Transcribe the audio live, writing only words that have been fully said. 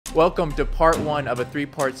Welcome to part 1 of a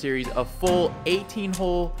 3-part series, a full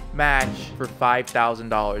 18-hole match for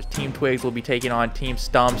 $5,000. Team Twigs will be taking on Team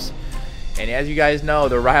Stumps. And as you guys know,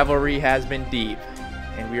 the rivalry has been deep.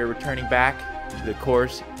 And we are returning back to the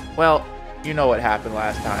course. Well, you know what happened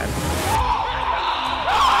last time.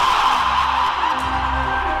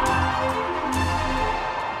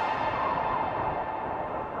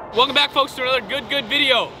 Welcome back, folks, to another good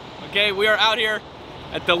video. Okay, we are out here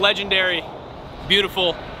at the legendary,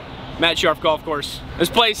 beautiful Matt Sharp Golf Course. This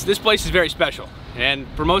place is very special, and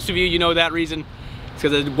for most of you, you know that reason. It's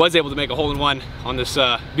because I was able to make a hole-in-one on this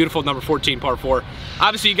beautiful number 14 par 4.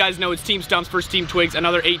 Obviously, you guys know it's Team Stumps versus Team Twigs,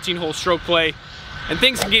 another 18-hole stroke play, and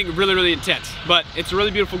things can get really intense. But it's a really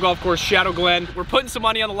beautiful golf course, Shadow Glen. We're putting some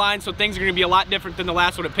money on the line, so things are going to be a lot different than the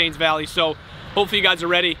last one at Paynes Valley. So hopefully you guys are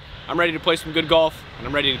ready. I'm ready to play some good golf, and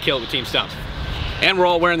I'm ready to kill it with Team Stumps. And we're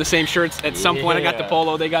all wearing the same shirts. At some point, I got the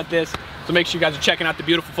polo, they got this. So make sure you guys are checking out the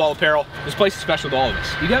beautiful fall apparel. This place is special to all of us.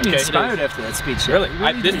 You got me inspired after that speech. Really?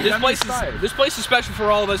 This place is special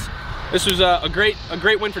for all of us. This was a great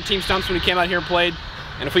win for Team Stumps when we came out here and played.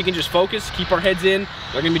 And if we can just focus, keep our heads in,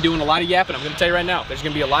 they're gonna be doing a lot of yapping. I'm gonna tell you right now, there's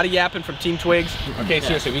gonna be a lot of yapping from Team Twigs. Okay,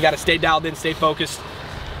 seriously, we gotta stay dialed in, stay focused,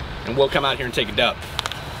 and we'll come out here and take a dub.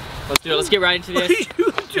 Let's do it. Let's get right into this.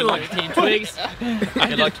 Good luck to Team Twigs.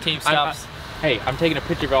 Good luck to Team Stumps. Hey, I'm taking a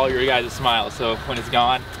picture of all your guys' smiles, so when it's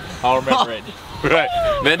gone, I'll remember it. Right,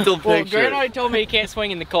 mental picture. Well, Grant already told me he can't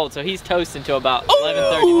swing in the cold, so he's toasting till about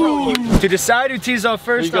 11:30. To decide who tees off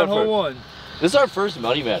first on hole 1. This is our first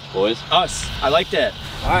money match, boys. Us. I like that.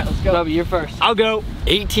 All right, let's go. Bubby, you're first. I'll go.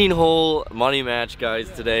 18-hole money match,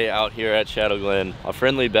 guys, today out here at Shadow Glen. A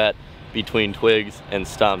friendly bet between Twigs and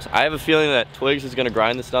Stumps. I have a feeling that Twigs is going to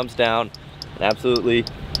grind the Stumps down and absolutely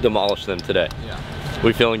demolish them today. Yeah.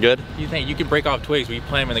 We feeling good? You think you can break off Twigs, when you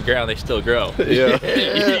plant them in the ground, they still grow.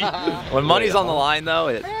 Yeah. When money's on the line, though,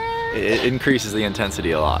 it increases the intensity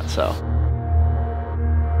a lot, so.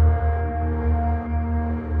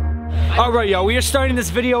 All right, y'all, we are starting this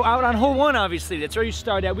video out on hole 1, obviously. That's where you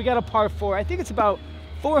start at. We got a par 4. I think it's about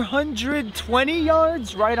 420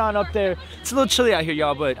 yards, right on up there. It's a little chilly out here,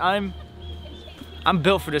 y'all, but I'm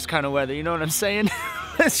built for this kind of weather, you know what I'm saying?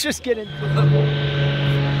 Let's just get into it.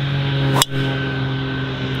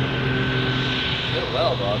 Did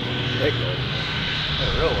well, Bob. Did good.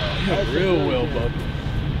 Did real well. Bub.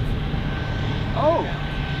 Oh!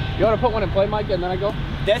 You want to put one in play, Mike, and then I go?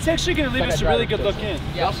 That's actually going to leave us a really good look in.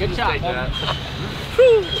 Yeah, good shot.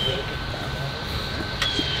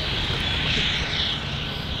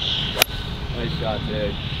 Nice shot,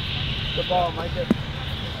 Jay. Good ball, Mike.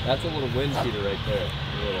 That's a little wind cheater right there.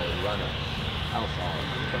 A little runner. How solid.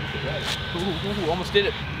 Ooh, almost did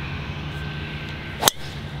it.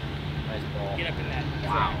 Nice ball. Get up in that.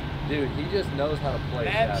 Wow. Dude, he just knows how to play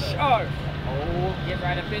That's Shadow. sharp. Oh, get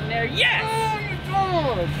right up in there. Yes!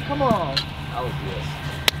 Oh, come on. That was good.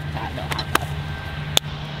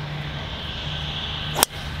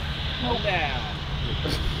 Hold down.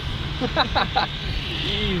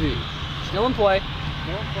 Easy. Still in play.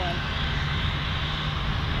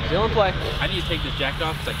 Still in play. I need to take this jacket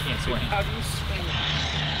off because I can't swing. How do you swing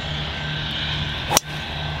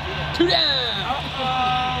it? 2 down.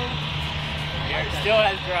 Still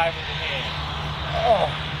has driver in the hand. Oh.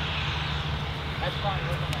 That's fine.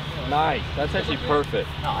 Nice. That's actually perfect.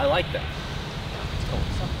 No, I like that.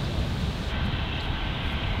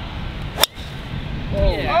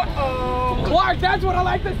 Yeah. Uh-oh. Clark, that's what I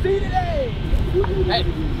like to see today. Hey.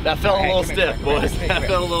 That felt a little stiff, boys. That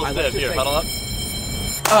felt a little stiff. Here, huddle up.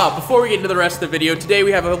 Before we get into the rest of the video, today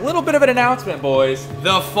we have a little bit of an announcement, boys.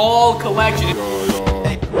 The fall collection.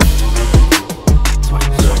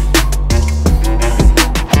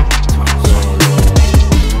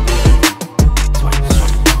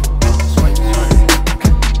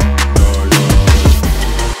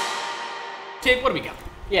 What do we got?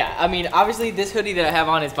 Yeah, I mean, obviously this hoodie that I have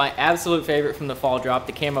on is my absolute favorite from the fall drop,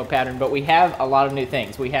 the camo pattern, but we have a lot of new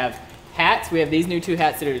things. We have hats, we have these new 2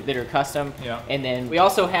 hats that are custom, and then we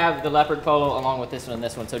also have the leopard polo along with this one and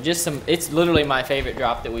this one. So just it's literally my favorite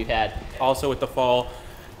drop that we've had. Also with the fall,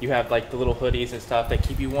 you have like the little hoodies and stuff that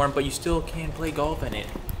keep you warm, but you still can play golf in it.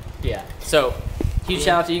 Yeah, so huge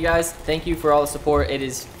shout out to you guys. Thank you for all the support. It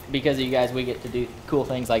is because of you guys we get to do cool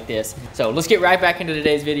things like this. So let's get right back into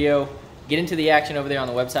today's video. Get into the action over there on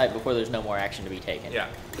the website before there's no more action to be taken. Yeah.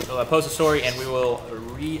 So post a story and we will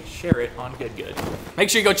re-share it on Good Good. Make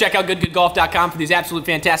sure you go check out goodgoodgolf.com for these absolute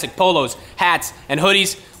fantastic polos, hats, and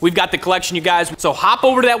hoodies. We've got the collection, you guys. So hop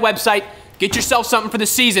over to that website, get yourself something for the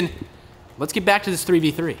season. Let's get back to this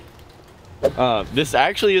 3v3. This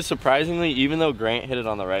actually is surprisingly, even though Grant hit it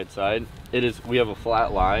on the right side, we have a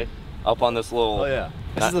flat lie. up on this little. Oh yeah.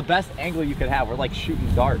 This is the best angle you could have. We're like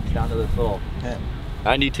shooting darts down to this little pin.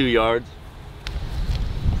 92 yards.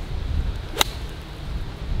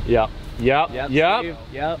 Yep. Yep. Yep.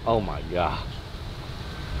 Yep. Oh my god.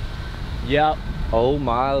 Yep. Oh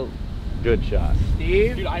my. Good shot.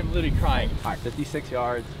 Steve. Dude, I'm literally crying. All right, 56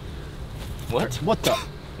 yards. What? What the?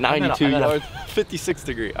 92 I'm at a yards. 56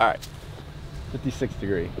 degree. All right. 56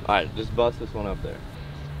 degree. All right, just bust this one up there.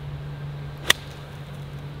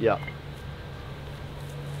 Yep.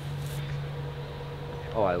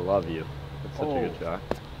 Oh, I love you. That's such a good shot.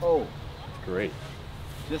 Oh. That's great.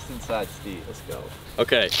 Just inside Steve. Let's go.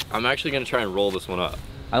 Okay, I'm actually gonna try and roll this one up.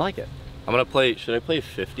 I like it. I'm gonna play. Should I play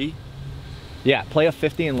 50? Yeah, play a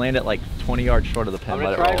 50 and land it like 20 yards short of the pin. I'm gonna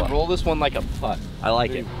Let try it roll and roll this one like a putt. I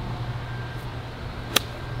like it.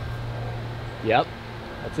 Yep.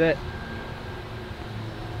 That's it.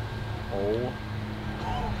 Oh.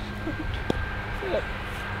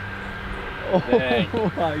 Dang.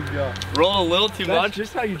 Oh my god. Rolled a little too That's much.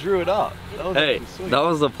 just how you drew it up. That was Hey, actually sweet. that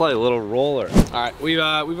was the play. Little roller. All right, we've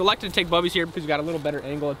elected to take Bubby's here because we got a little better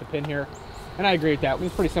angle at the pin here. And I agree with that.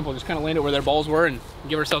 It's pretty simple. Just kind of land it where their balls were and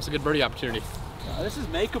give ourselves a good birdie opportunity. This is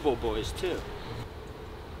makeable, boys, too.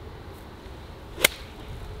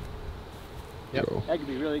 Yep. That could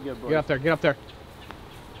be really good, boys. Get up there. Get up there.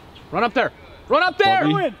 Run up there. Run up there.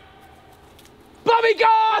 Bobby. Bobby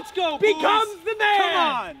God Let's go, boys. becomes the man. Come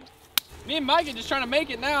on. Me and Mike are just trying to make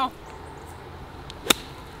it now.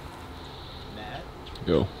 Matt.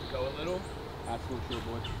 Go. Go a little. Absolute true,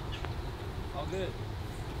 boy. All good.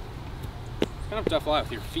 It's kind of a tough lie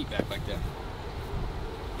with your feet back like that.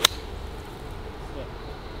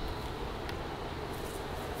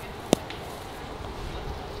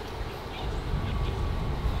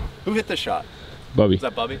 Who hit this shot? Bubby. Is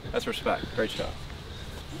that Bubby? That's respect. Great shot.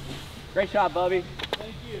 Great shot, Bubby.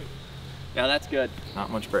 Thank you. Yeah, that's good. Not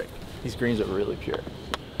much break. These greens are really pure.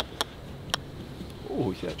 Ooh,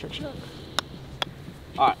 you see that trick shot?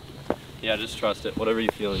 All right. Yeah, just trust it. Whatever you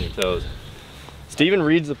feel in your toes. Steven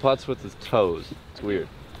reads the putts with his toes. It's weird.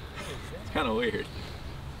 It's kind of weird.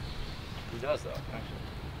 He does though,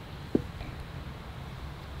 actually.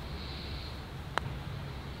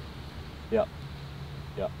 Yep.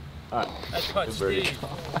 Yep. All right. That's cut, Good birdie. Steve.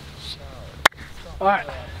 All right.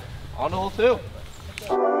 On to hole 2.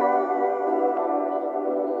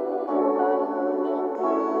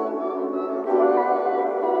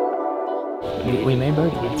 We made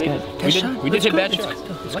birdie. That's good. We did hit bad shots.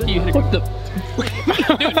 Lucky you hit what the?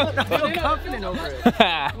 Dude, I'm confident over it.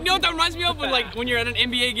 you know what that reminds me of? When you're at an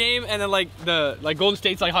NBA game and then the Golden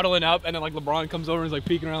State's like huddling up and then like LeBron comes over and is like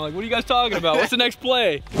peeking around like, what are you guys talking about? What's the next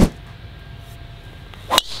play?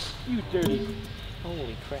 You dirty.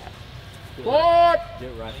 Holy crap. What?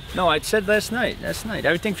 No, I said last night.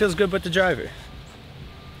 Everything feels good but the driver.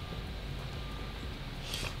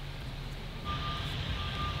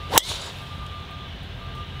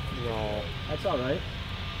 No. That's all right.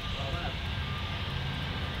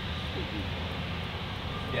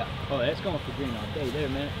 Yeah. Oh, that's going for green all day there,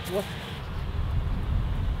 man. What?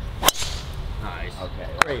 Nice. Okay.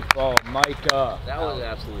 Great ball, Micah. That was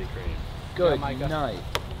absolutely great. Good Yeah, Micah. night.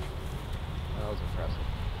 That was impressive.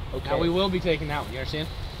 Okay. Now we will be taking that one. You understand?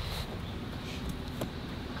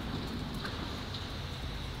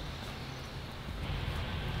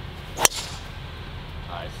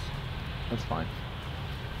 Nice. That's fine.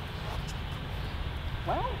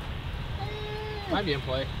 Well, Might be in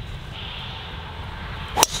play.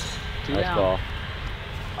 two Nice down. ball.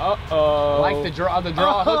 Uh-oh. I like the draw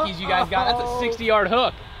hookies you guys got. That's a 60-yard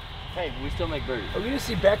hook. Hey, we still make birdies. Are we gonna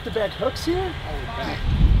see back-to-back hooks here?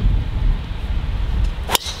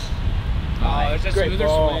 Oh, it's a Great smoother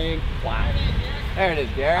ball. swing. Wow. There it is,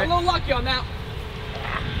 I'm a Garrett. little lucky on that.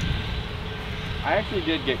 I actually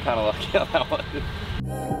did get kind of lucky on that one.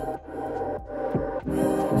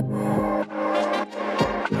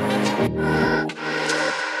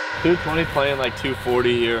 220 playing like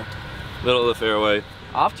 240 here, middle of the fairway.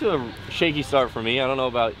 Off to a shaky start for me. I don't know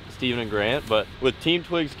about Steven and Grant, but with Team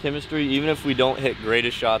Twig's chemistry, even if we don't hit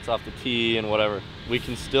greatest shots off the tee and whatever, we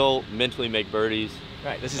can still mentally make birdies.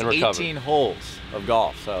 Right. This is And recover. 18 holes of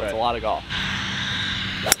golf, so it's a lot of golf.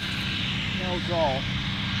 No goal.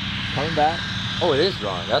 Coming back. Oh, it is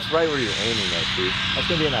drawing. That's right where you're aiming though, Steve. That's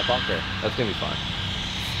gonna be in that bunker. That's gonna be fine.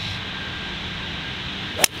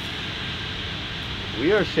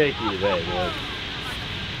 We are shaky today, boys.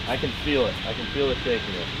 I can feel it. I can feel the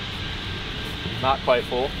shakiness. Not quite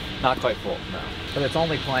full. Not quite full, no. But it's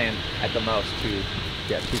only playing at the most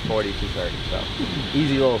 240, 230. So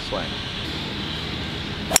easy little swing.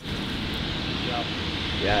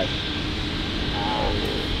 Yes.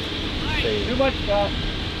 Too much stuff.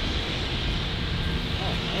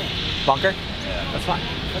 Bunker? Yeah, that's fine.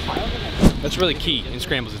 That's fine. That's really key in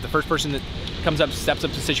scrambles. Is the first person that comes up, steps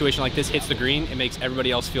up to a situation like this, hits the green, it makes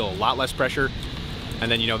everybody else feel a lot less pressure,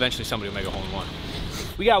 and then, you know, eventually somebody will make a hole-in-one.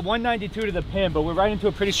 We got 192 to the pin, but we're right into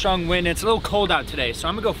a pretty strong wind. It's a little cold out today, so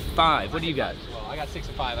I'm gonna go 5. What do you got? Well, I got 6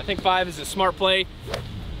 and 5. I think 5 is a smart play.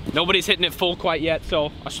 Nobody's hitting it full quite yet,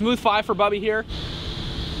 so a smooth 5 for Bubby here.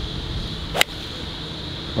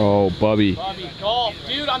 Oh, Bubby. Bubby, golf.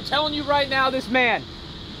 Dude, I'm telling you right now, this man.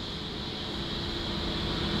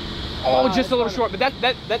 Oh, just a little short, but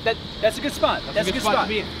that's a good spot. That's a good spot. to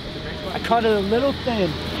be in. I caught it a little thin.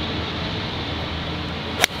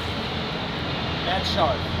 That's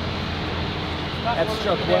sharp. That's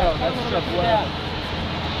struck well. That's struck well.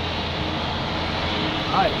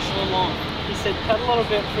 All right, just a little long. He said cut a little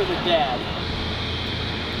bit for the dad.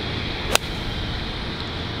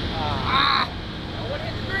 I want to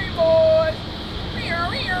hit the green, boys.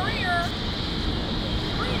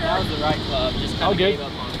 That was the right club. Just kind of gave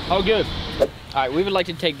up on it. Oh, good. All right, we would like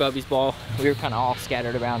to take Bubby's ball. We were kind of all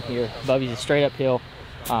scattered around here. Bubby's a straight uphill.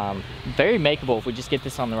 Very makeable if we just get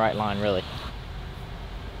this on the right line, really.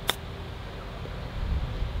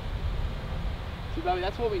 See, Bubby,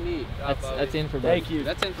 that's what we need. That's in for Bubby. Thank you.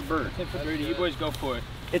 That's in for Bird. In for birdie. You boys go for it.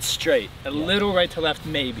 It's straight. A little right to left,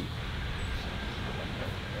 maybe.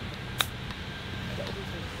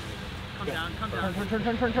 Come down, come down.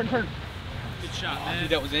 Turn. Good shot, man. Dude,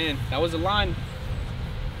 that was in. That was a line.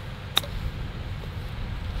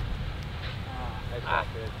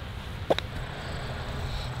 Good.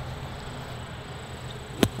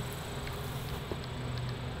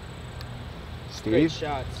 Steve? Great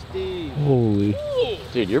shot, Steve. Holy. Ooh.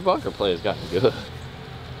 Dude, your bunker play has gotten good.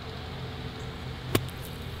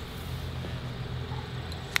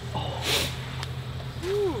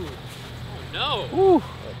 Ooh. Oh, no. Ooh.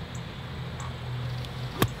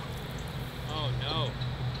 Oh, no.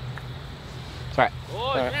 Sorry.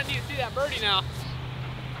 Oh, you're going to need to see that birdie now.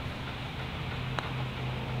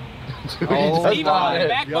 Oh, Steve on the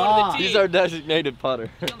backbone of the tee. He's our designated putter.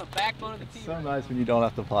 He's on the backbone of the tee. So nice when you don't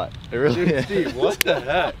have to putt. It really is. Steve, what the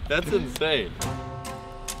heck? That's insane.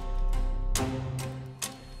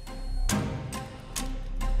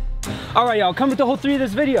 All right, y'all, coming to hole 3 of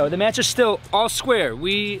this video. The match is still all square.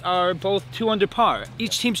 We are both 2 under par.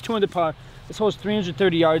 Each team's 2 under par. This hole's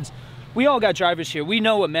 330 yards. We all got drivers here. We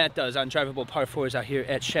know what Matt does on drivable par 4s out here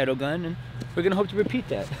at Shadow Gun, and we're gonna hope to repeat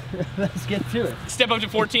that. Let's get to it. Step up to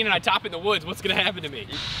 14 and I top in the woods. What's gonna happen to me?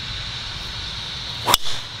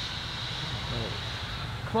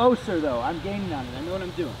 Closer though, I'm gaining on it. I know what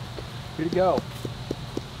I'm doing. Here to go.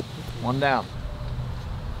 1 down.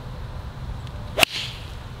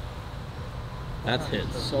 That's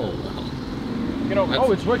hit so well. You know,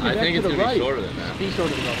 oh, it's working back to the right. I think it's gonna be shorter than that. Be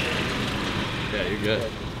shorter than that. Yeah, you're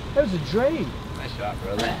good. That was a drain. Nice shot,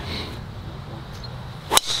 brother.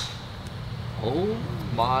 Oh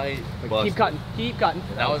my. Keep cutting. Keep cutting.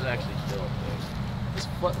 That was actually still. His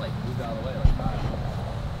foot like moved out of the way like that.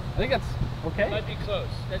 I think that's Okay. might be close.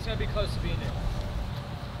 That's gonna be close to being there.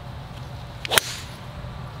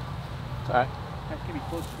 Alright. That's gonna be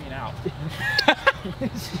close to being out.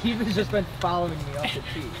 Steven's just been following me off the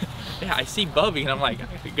tee. Yeah, I see Bubby and I'm like,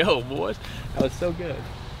 here we go, boys. That was so good.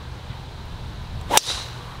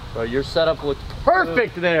 Bro, your setup looked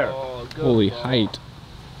perfect there. Oh, good Holy ball. height.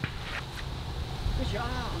 Good shot.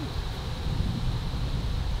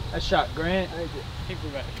 That shot, Grant.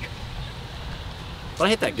 But I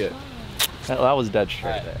hit that good. That was dead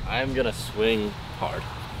straight there. I'm gonna swing hard.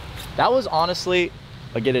 That was honestly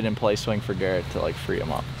a get it in play swing for Garrett to like free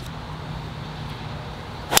him up.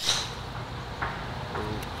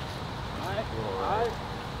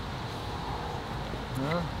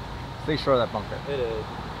 Stay short of that bunker. It is.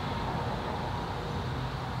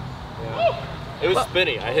 Yeah. It was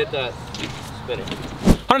spinny. I hit that spinny.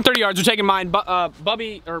 130 yards. We're taking mine.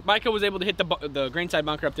 Bubby or Micah was able to hit the green side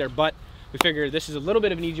bunker up there, but we figured this is a little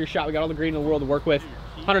bit of an easier shot. We got all the green in the world to work with.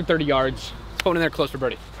 130 yards. It's going in there close for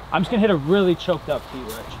birdie. I'm just gonna hit a really choked up tee,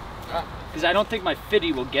 Rich. Because I don't think my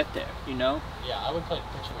 50 will get there, you know? Yeah, I would play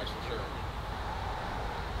pitching wedge for sure.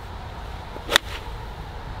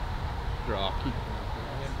 Draw.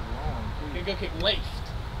 You're gonna go kick laced.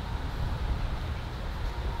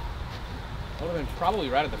 Would have been probably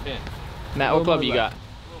right at the pin. Matt, what club you got?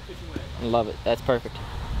 Love it. That's perfect.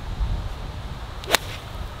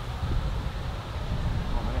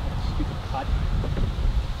 Stupid cut.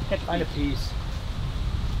 Find a piece.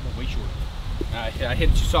 Way short. I hit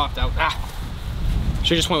it too soft.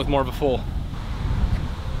 Should've just went with more of a full.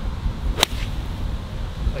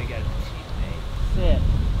 Oh, you got it. Sit.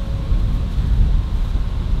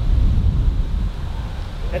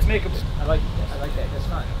 That's makeable. I like that. That's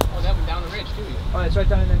fine. Oh, that went down the ridge too. Oh, it's right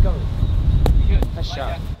down in that gully. Good. Nice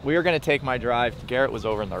shot. We were gonna take my drive. Garrett was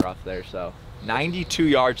over in the rough there, so 92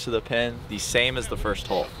 yards to the pin, the same as the first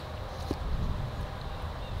hole.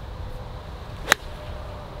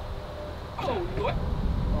 Oh, what?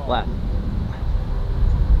 Left.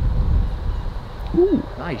 Ooh,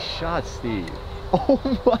 nice shot, Steve. Oh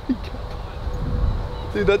my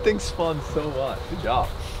god. Dude, that thing spun so much. Good job.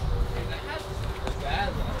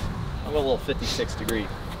 I'm a little 56 degree.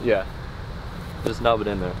 Yeah. Just nub it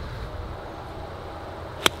in there.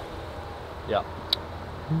 Yeah.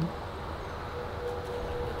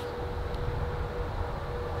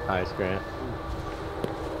 Nice, Grant.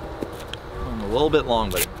 A little bit long,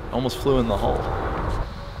 but it almost flew in the hole.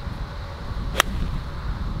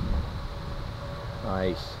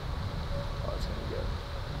 Nice. Oh, that's gonna be good.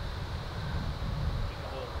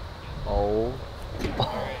 Oh.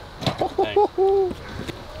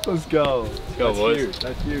 Let's go. Let's go, boys. Huge.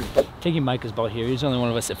 That's huge. Taking Micah's ball here. He's the only one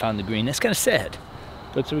of us that found the green. That's kind of sad.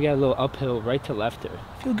 But so we got a little uphill right to left there.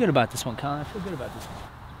 I feel good about this one, Colin. I feel good about this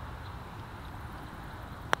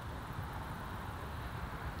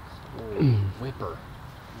one. Whipper.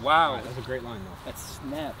 Wow, that's a great line though. That's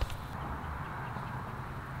snap.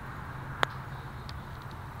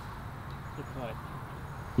 Good putt.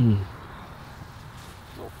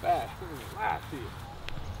 So fast. Look at me laugh to you.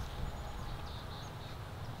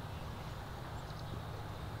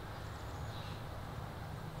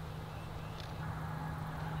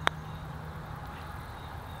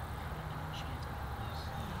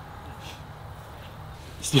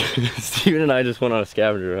 Steven and I just went on a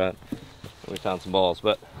scavenger hunt. We found some balls,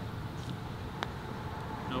 but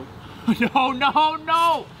Nope. No, no,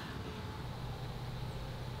 no!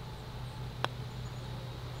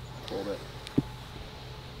 Hold it.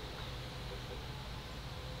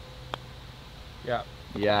 Yeah.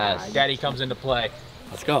 Yes. Daddy comes into play.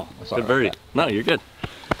 let's go. Sorry Good birdie. about No, you're good.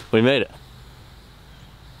 We made it.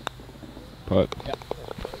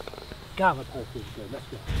 God, my par 3 is good. Let's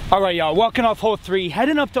go. All right, y'all. Walking off hole 3,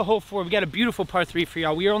 heading up to hole 4. We got a beautiful par 3 for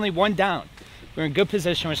y'all. We are only one down. We're in good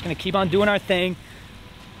position. We're just gonna keep on doing our thing.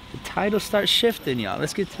 The tide will start shifting, y'all.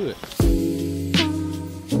 Let's get to it.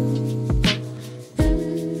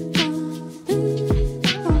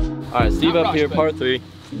 All right, Steve Not up here, rushed, par 3,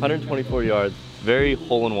 124 yards, very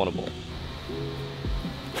hole-in-oneable.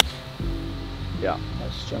 Yeah,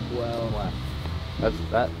 That's struck well. I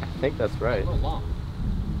think that's right. A little long.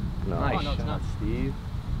 No. Nice no, it's not. Steve.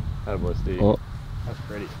 Attaboy, Steve. Oh. That's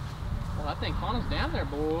pretty. Well, that thing funnels down there,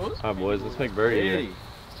 boys. All right, boys, let's make birdie here. Hey.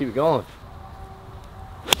 Let's keep it going.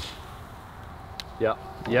 Yep.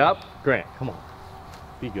 Yep. Grant, come on.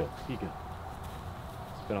 Be good. Be good.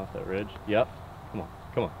 Spin off that ridge. Yep. Come on.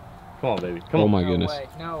 Come on. Come on, baby. Come on. Oh my No goodness. way.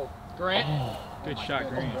 No. Grant. Good shot,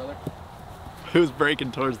 Grant. Brother. It was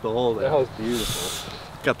breaking towards the hole there. That was beautiful.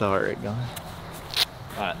 Got the heart rate going.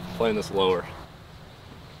 All right, playing this lower.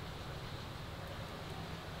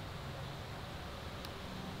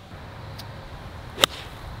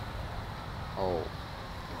 Oh.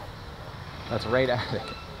 That's right at it.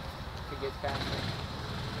 If it gets past me.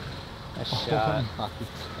 Nice shot.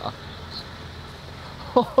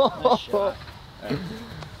 Oh Nice shot.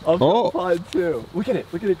 Oh, pod too. Look at it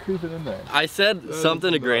creeping in there. I said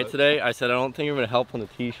something to Grant today. I said I don't think I'm going to help on the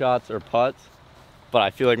tee shots or putts, but I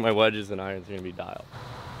feel like my wedges and irons are going to be dialed.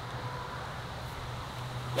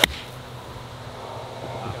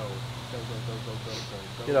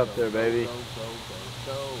 Get up there, baby. Go.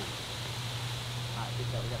 Alright, good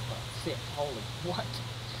job. We got sit. Holy what?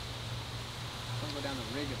 Don't go down the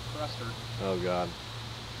ridge of Cruster. Oh, God.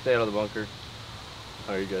 Stay out of the bunker.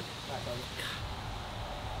 Oh, you're good.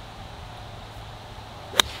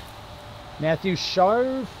 Matthew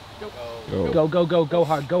Sharp. Go. Go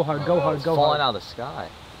hard. Falling out of the sky.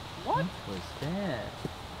 What? What's that?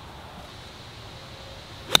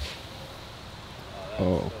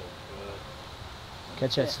 Oh.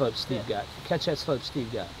 Catch that slope Steve got. Nice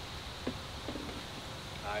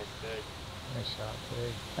dig. Nice shot,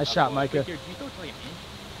 Pig. Nice shot, Micah.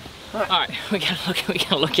 Alright, we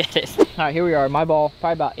gotta look at it. Alright, here we are. My ball,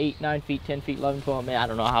 probably about 8, 9 feet, 10 feet, 11, 12. Man, I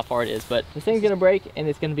don't know how far it is, but this thing's gonna break and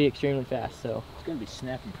it's gonna be extremely fast, so. It's gonna be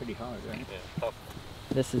snapping pretty hard, right? Yeah, tough.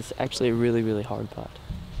 This is actually a really, really hard putt.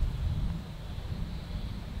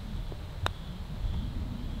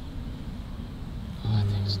 That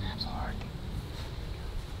thing snaps hard.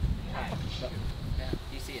 Yeah,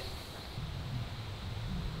 you see it.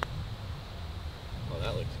 Oh,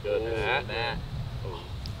 that looks good. Matt. Oh.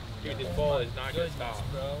 Dude, this ball is not gonna stop,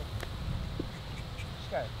 bro.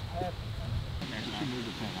 Just gotta tap.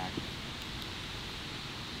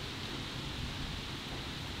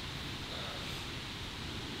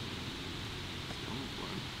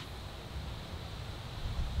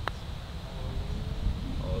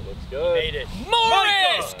 Good. Made it.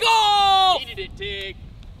 Morris, go! Needed it, Tig.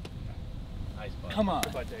 Nice butt. Come on.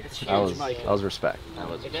 It's huge, That was respect.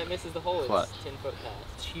 If that misses the hole, Clutch. it's 10-foot pass.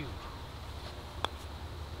 It's huge.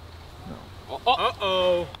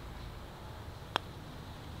 Uh-oh.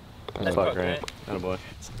 Nice butt, Grant. Attaboy.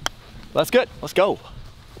 That's good. Let's go.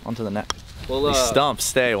 On to the next. Well, These stumps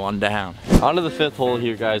stay one down. on to the 5th hole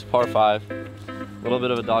here, guys. Par 5. A little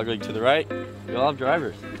bit of a dog leg to the right. We all have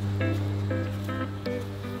drivers.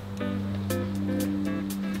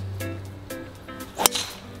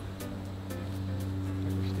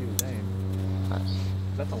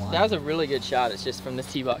 That was a really good shot. It's just from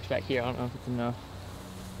this tee box back here. I don't know if it's enough.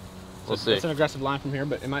 We'll see. It's an aggressive line from here,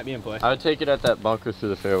 but it might be in play. I would take it at that bunker through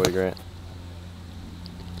the fairway, Grant.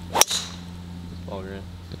 This ball, Grant.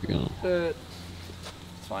 There we go.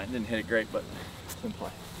 It's fine. Didn't hit it great, but it's in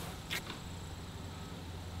play.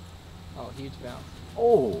 Oh, huge bounce.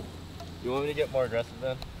 Oh, You want me to get more aggressive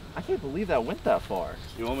then? I can't believe that went that far.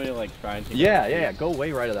 You want me to like try and take Yeah. Go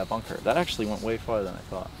way right of that bunker. That actually went way farther than I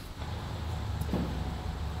thought.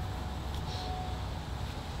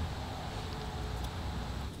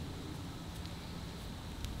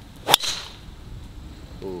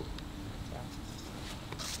 Ooh.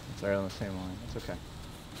 It's right on the same line. It's okay.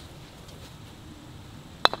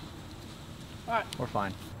 All right. We're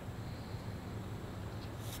fine.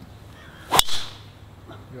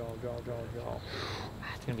 Go.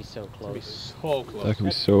 It's gonna be so close. So close. That could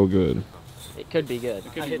be so good. It could be good.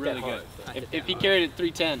 It could be really good. If he carried it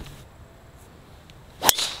 310.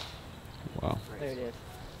 Wow. There it is.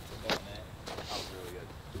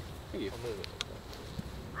 Thank you.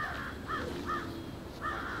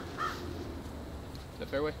 Is that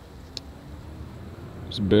fairway?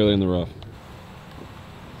 Just barely in the rough.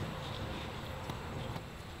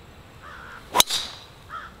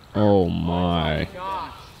 Oh my.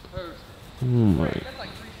 Oh my.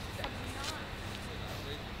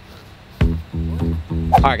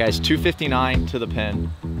 All right, guys, 259 to the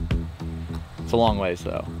pin. It's a long ways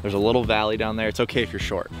though. There's a little valley down there. It's okay if you're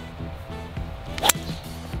short.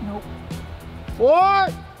 Nope.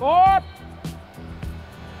 What?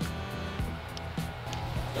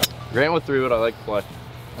 Grant with 3 wood, I like to play. I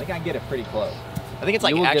think I can get it pretty close. I think it's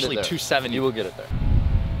like You will get it actually there. 270. You will get it there.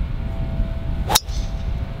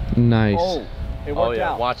 Nice. Oh, it Oh worked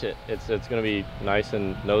yeah, out. watch it. It's gonna be nice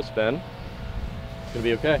and no spin. It's gonna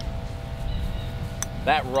be okay.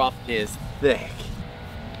 That rough is thick.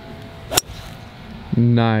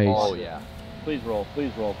 Nice. Oh yeah. Please roll,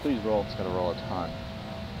 please roll, please roll. It's gonna roll a ton.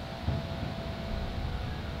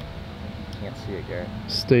 Can't see it, Garrett.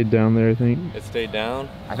 Stayed down there, I think. It stayed down.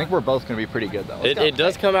 I think we're both gonna be pretty good though. It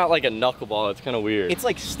does come out like a knuckleball. It's kind of weird. It's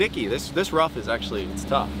like sticky. This rough is actually, it's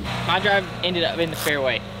tough. My drive ended up in the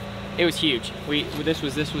fairway. It was huge. This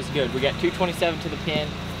was good. We got 227 to the pin.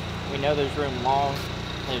 We know there's room long.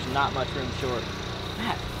 There's not much room short.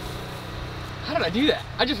 Matt, how did I do that?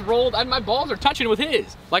 I just rolled. My balls are touching with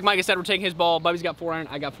his. Like Micah said, we're taking his ball. Bubby's got 4 iron.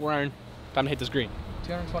 I got 4 iron. Time to hit this green.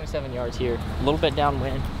 227 yards here. A little bit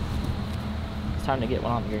downwind. It's time to get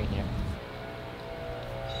one on the green here.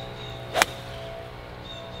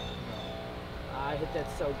 I hit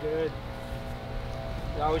that so good.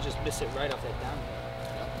 I always just miss it right off that down.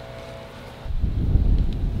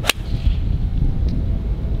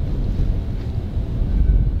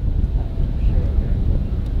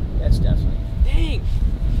 That's definitely. Dang.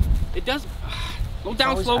 It does. Go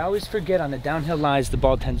down slow. I always forget on the downhill lies, the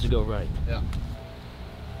ball tends to go right. Yeah.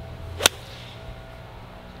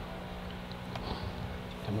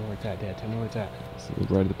 Tell me where it's at, Dad. Tell me where it's at.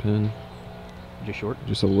 Right at the pin. Just short.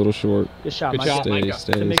 Just a little short. Good shot, Good Mike. shot, Stay, Micah.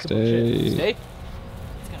 stay, make a stay. Stay.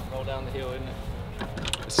 It's gonna roll down the hill, isn't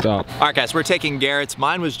it? Stop. All right, guys, we're taking Garrett's.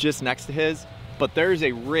 Mine was just next to his, but there's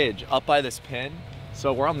a ridge up by this pin.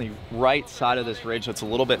 So we're on the right side of this ridge, so it's a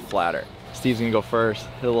little bit flatter. Steve's gonna go first.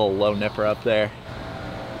 Hit a little low nipper up there.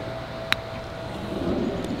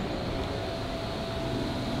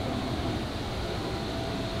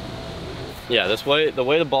 Yeah, this way, the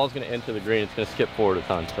way the ball's gonna enter the green, it's gonna skip forward a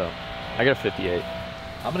ton. So I got a 58.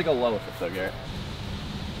 I'm gonna go low with it though, Garrett.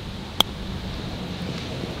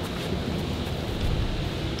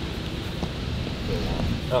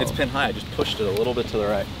 It's pin high. I just pushed it a little bit to the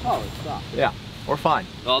right. Oh, stop. Yeah, we're fine.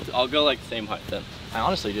 I'll go like same height then. I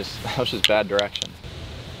honestly that was just bad direction.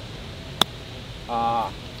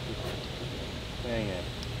 Ah. Dang it.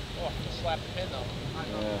 Oh, slap the pin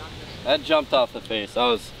though. Yeah. That jumped off the face. That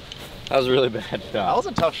was a really bad That shot. was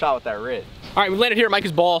a tough shot with that ridge. All right, we landed here at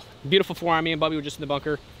Micah's ball. Beautiful 4 iron. Me and Bubby were just in the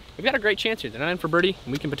bunker. We've got a great chance here. They're not in for birdie,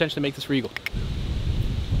 and we can potentially make this for eagle.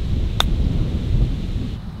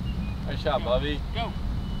 Nice shot, Bubby. Go.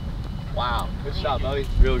 Wow, good shot, buddy.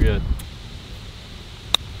 Real good.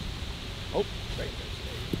 Oh, straight.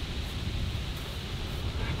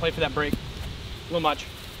 Play for that break. A little much.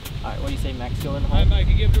 All right, what do you say, Max? Go in the hole? Mike,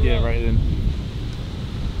 you give it a Yeah, roll. right in.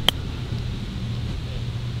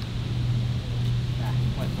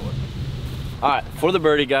 Went for it. All right, for the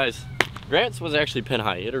birdie, guys. Grant's was actually pin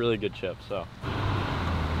high. He hit a really good chip, so.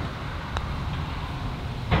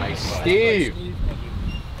 Nice, Steve.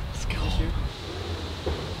 Let's go.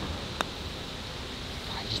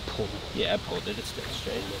 I just pulled it. Yeah, I pulled it. It's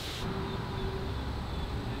straight.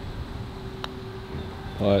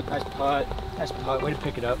 Putt. Nice putt. Nice putt. Way to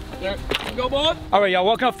pick it up. There. Go, ball. All right, y'all.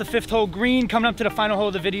 Walking off the 5th hole green, coming up to the final hole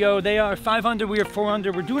of the video. They are 5 under. We are 4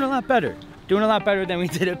 under. We're doing a lot better. Doing a lot better than we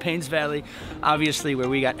did at Paynes Valley, obviously, where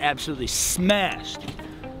we got absolutely smashed.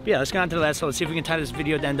 But yeah, let's get on to the last hole. Let's see if we can tie this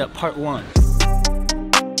video to end up part 1.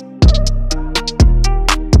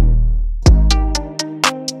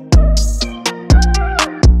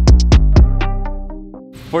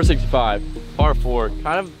 .465, par 4. Kind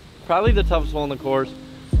of probably the toughest hole in the course,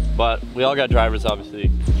 but we all got drivers, obviously.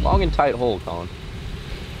 Long and tight hole, Colin.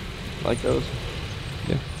 Like those?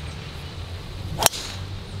 Yeah.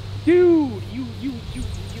 You.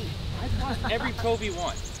 I've lost every Pro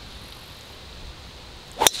V1.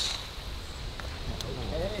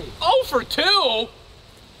 Okay. 0 for 2? To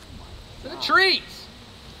the trees.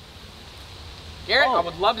 Garrett, I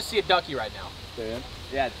would love to see a ducky right now.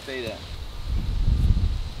 Yeah, say that.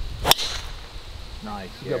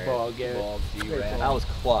 Nice. Good ball, Garrett. That was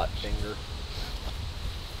clutch. Finger.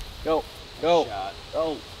 Go. Go. Shot.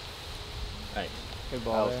 Go. Thanks. Good That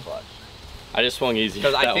ball was there. clutch. I just swung easy.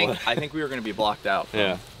 Because that one. I think we were going to be blocked out.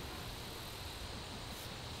 Yeah.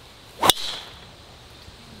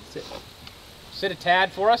 Sit a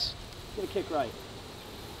tad for us. Get a kick right.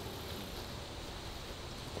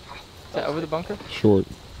 Is that over the bunker? Short.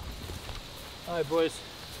 All right, boys.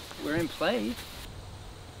 We're in play.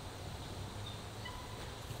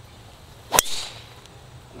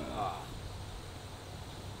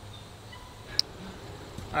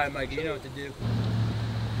 All right, Mike, you know what to do.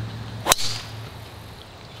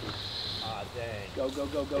 Ah, dang. Go, go,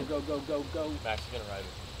 go, go, go, go, go, go. Max is gonna ride it.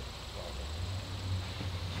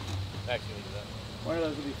 Max, you need that. One of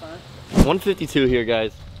those will be fine. 152 here,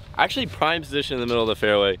 guys. Actually, prime position in the middle of the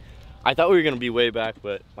fairway. I thought we were gonna be way back,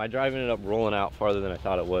 but my drive ended up rolling out farther than I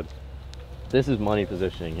thought it would. This is money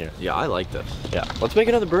positioning here. Yeah, I like this. Yeah, let's make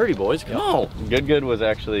another birdie, boys. Come on. Good was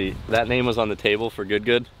actually, that name was on the table for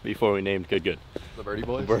Good before we named Good. The birdie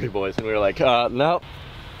boys? Birdie boys, and we were like, no.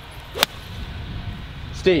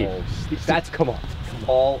 Steve, that's, come on.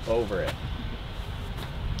 All over it.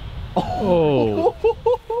 Oh.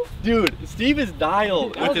 Dude, Steve is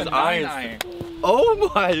dialed with his irons.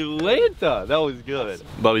 Oh my Lanta, that was good.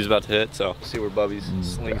 Bubby's about to hit, so see where Bubby's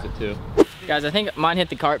slings it to. Guys, I think mine hit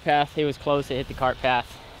the cart path. He was close, it hit the cart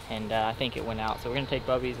path, and I think it went out. So we're gonna take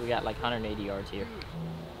Bubby's. We got like 180 yards here.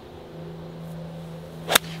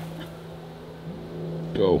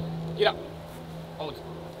 Go. Get up. Hold.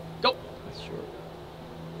 Go. That's short.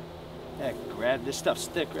 Yeah, grab this stuff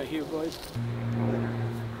stick right here, boys.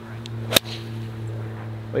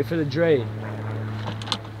 Wait for the Dre.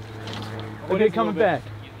 Okay, coming back.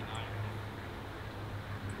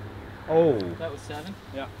 Oh. That was 7.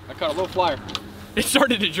 Yeah, I caught a little flyer. It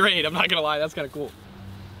started to drain, I'm not gonna lie, that's kind of cool.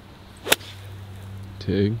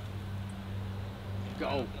 Tig.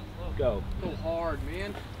 Go. Go. Go hard,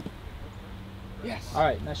 man. Yes. All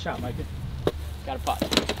right, nice shot, Micah. Got a putt.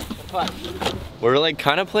 Got a putt. We're like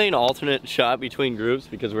kind of playing alternate shot between groups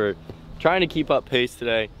because we're trying to keep up pace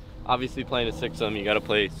today. Obviously playing a 6-some, you gotta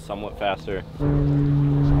play somewhat faster.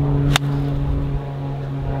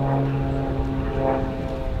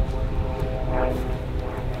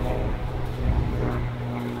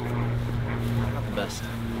 Not the best.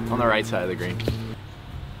 On the right side of the green.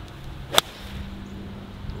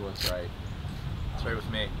 Ooh, that's right. That's right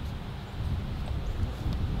with me.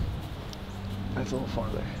 That's a little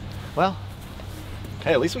farther. Well,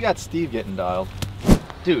 hey, at least we got Steve getting dialed.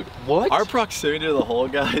 Dude, what? Our proximity to the hole,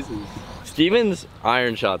 guys, is... Steven's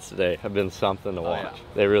iron shots today have been something to watch. yeah.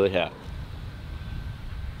 They really have.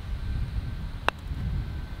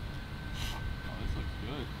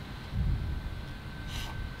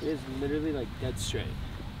 It is literally like dead straight.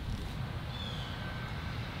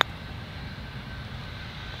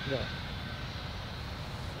 Yeah.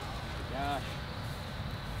 Gosh.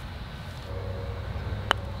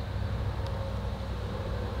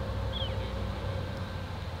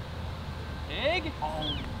 Big?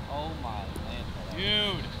 Oh my land.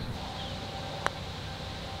 Dude.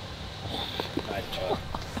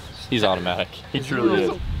 He's automatic. He truly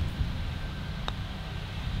is.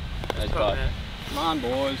 Nice putt. Come on,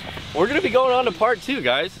 boys. We're gonna be going on to part 2,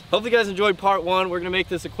 guys. Hopefully you guys enjoyed part 1. We're gonna make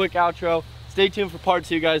this a quick outro. Stay tuned for part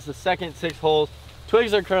 2, guys. The second 6 holes.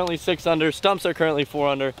 Twigs are currently 6 under. Stumps are currently 4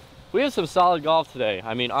 under. We have some solid golf today.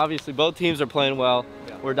 I mean, obviously both teams are playing well.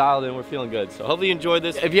 We're dialed in, we're feeling good. So hopefully you enjoyed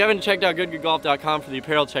this. If you haven't checked out goodgoodgolf.com for the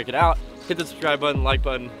apparel, check it out. Hit the subscribe button, like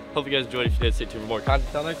button. Hope you guys enjoyed. If you did, stay tuned for more content.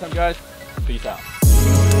 Until next time, guys. Peace out.